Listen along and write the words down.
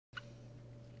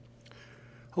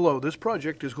Hello, this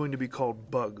project is going to be called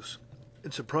Bugs.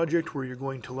 It's a project where you're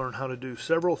going to learn how to do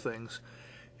several things,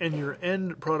 and your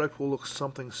end product will look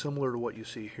something similar to what you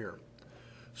see here.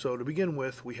 So to begin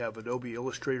with, we have Adobe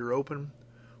Illustrator open.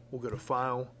 We'll go to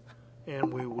File,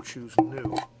 and we will choose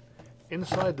New.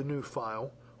 Inside the new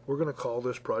file, we're going to call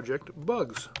this project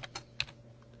Bugs.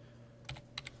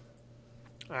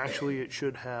 Actually, it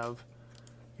should have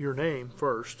your name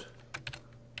first,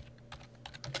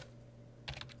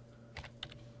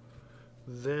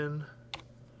 then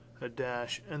a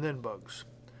dash, and then Bugs.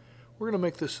 We're going to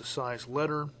make this a size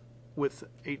letter, width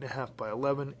 8.5 by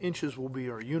 11. Inches will be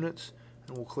our units,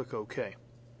 and we'll click OK.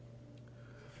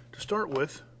 To start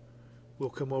with, we'll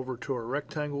come over to our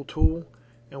rectangle tool,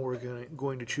 and we're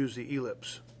going to choose the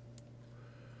ellipse.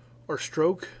 Our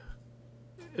stroke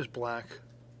is black,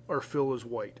 our fill is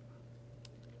white.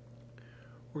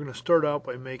 We're going to start out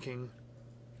by making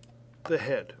the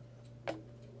head.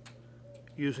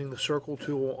 Using the circle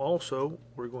tool also,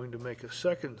 we're going to make a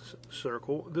second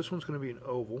circle. This one's going to be an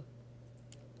oval.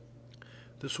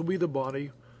 This will be the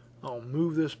body. I'll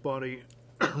move this body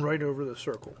right over the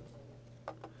circle.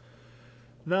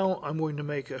 Now I'm going to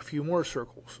make a few more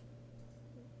circles.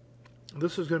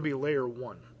 This is going to be layer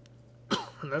 1.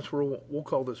 And that's where we'll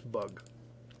call this bug.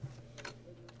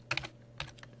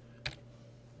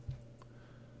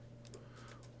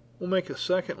 We'll make a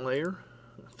second layer,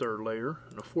 a third layer,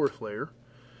 and a fourth layer.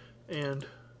 And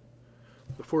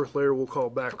the fourth layer we'll call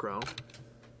background.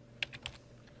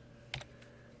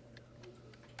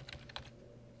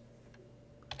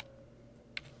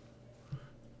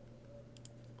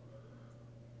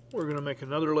 We're going to make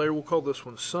another layer. We'll call this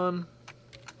one sun.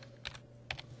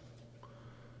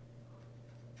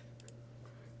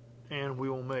 And we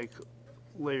will make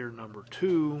layer number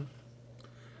 2.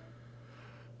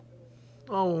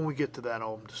 Oh, when we get to that,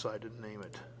 I'll decide to name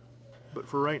it. But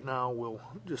for right now, we'll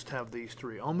just have these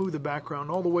 3. I'll move the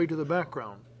background all the way to the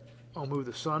background. I'll move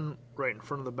the sun right in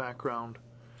front of the background.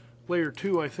 Layer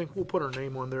 2, I think we'll put our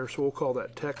name on there, so we'll call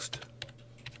that text.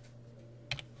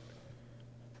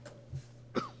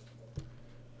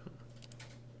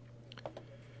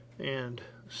 And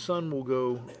sun will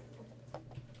go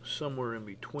somewhere in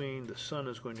between. The sun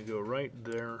is going to go right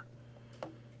there.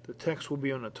 The text will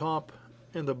be on the top,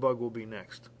 and the bug will be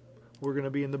next. We're going to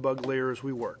be in the bug layer as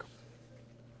we work.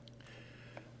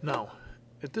 Now,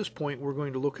 at this point, we're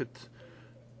going to look at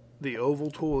the oval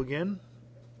tool again.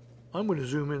 I'm going to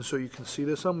zoom in so you can see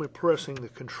this. I'm pressing the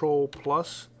Control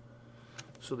plus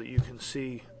so that you can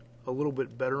see a little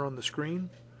bit better on the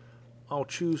screen. I'll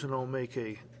choose and I'll make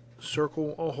a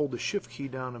circle. I'll hold the Shift key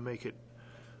down to make it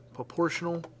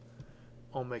proportional.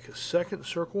 I'll make a second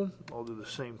circle. I'll do the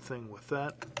same thing with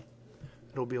that.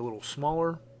 It'll be a little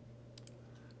smaller.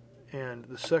 And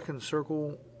the second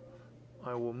circle,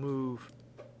 I will move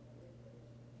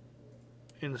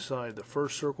inside the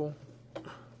first circle.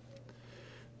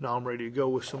 Now I'm ready to go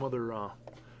with some other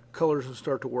colors and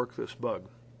start to work this bug.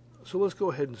 So let's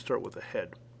go ahead and start with the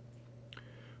head.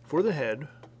 For the head,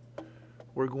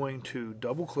 we're going to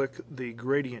double click the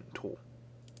gradient tool.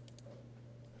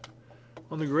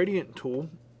 On the gradient tool,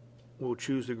 we'll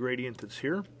choose the gradient that's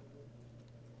here.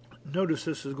 Notice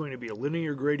this is going to be a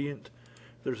linear gradient.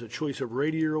 There's a choice of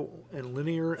radial and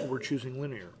linear, and we're choosing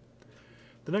linear.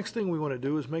 The next thing we want to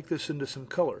do is make this into some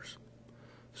colors.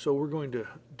 So we're going to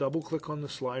double click on the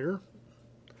slider.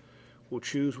 We'll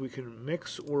choose, we can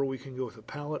mix or we can go with a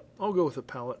palette. I'll go with a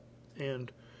palette,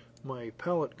 and my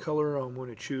palette color I'm going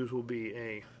to choose will be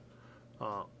a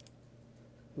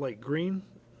light green.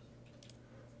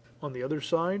 On the other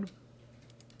side,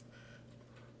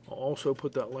 I'll also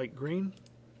put that light green.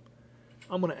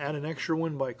 I'm going to add an extra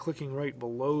one by clicking right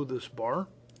below this bar,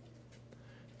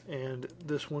 and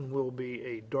this one will be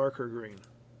a darker green.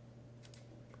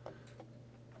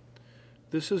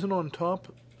 This isn't on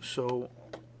top, so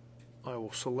I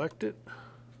will select it.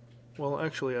 Well,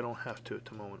 actually I don't have to at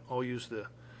the moment. I'll use the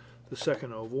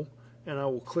second oval, and I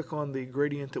will click on the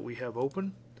gradient that we have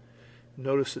open.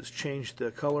 Notice it's changed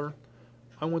the color.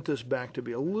 I want this back to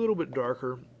be a little bit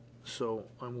darker, so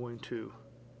I'm going to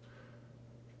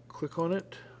click on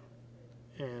it,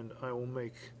 and I will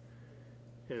make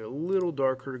it a little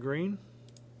darker green,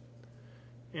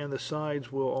 and the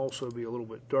sides will also be a little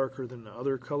bit darker than the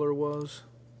other color was,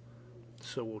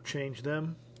 so we'll change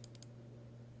them.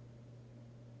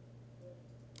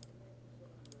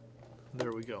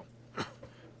 There we go.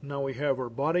 Now we have our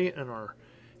body and our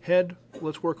head.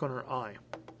 Let's work on our eye.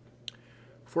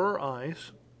 For our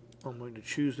eyes, I'm going to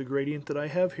choose the gradient that I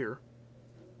have here.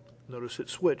 Notice it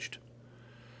switched.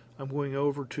 I'm going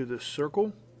over to this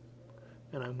circle,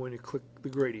 and I'm going to click the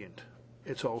gradient.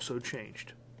 It's also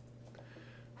changed.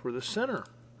 For the center,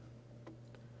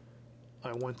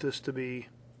 I want this to be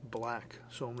black,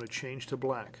 so I'm going to change to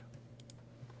black.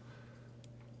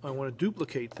 I want to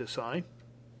duplicate this eye,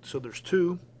 so there's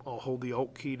two. I'll hold the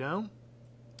Alt key down.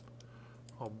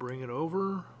 I'll bring it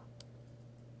over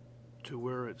to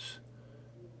where it's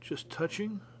just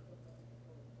touching.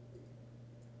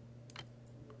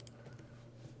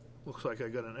 Looks like I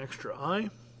got an extra eye.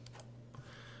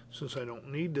 Since I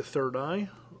don't need the third eye,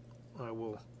 I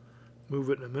will move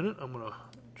it in a minute. I'm going to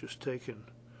just take and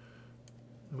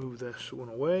move this one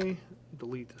away,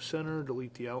 delete the center,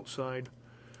 delete the outside,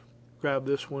 grab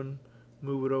this one,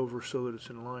 move it over so that it's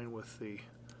in line with the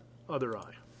other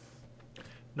eye.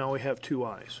 Now we have two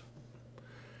eyes.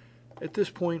 At this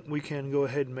point we can go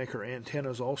ahead and make our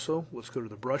antennas also. Let's go to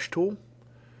the brush tool,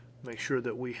 make sure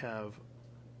that we have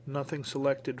nothing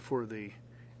selected for the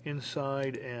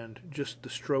inside and just the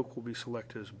stroke will be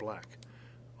selected as black.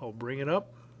 I'll bring it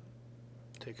up,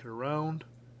 take it around,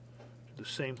 do the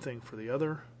same thing for the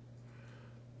other.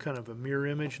 Kind of a mirror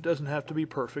image. It doesn't have to be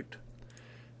perfect.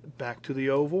 Back to the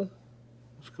oval.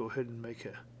 Let's go ahead and make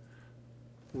a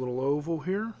little oval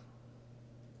here.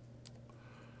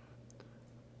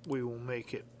 We will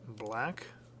make it black.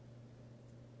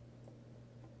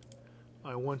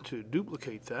 I want to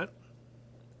duplicate that,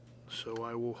 so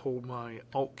I will hold my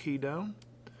Alt key down.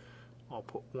 I'll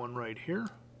put one right here.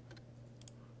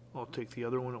 I'll take the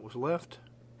other one that was left,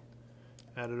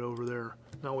 add it over there.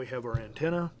 Now we have our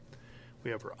antenna,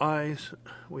 we have our eyes,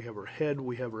 we have our head,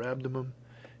 we have our abdomen,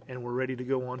 and we're ready to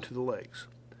go on to the legs.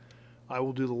 I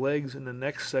will do the legs in the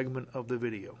next segment of the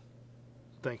video.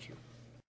 Thank you.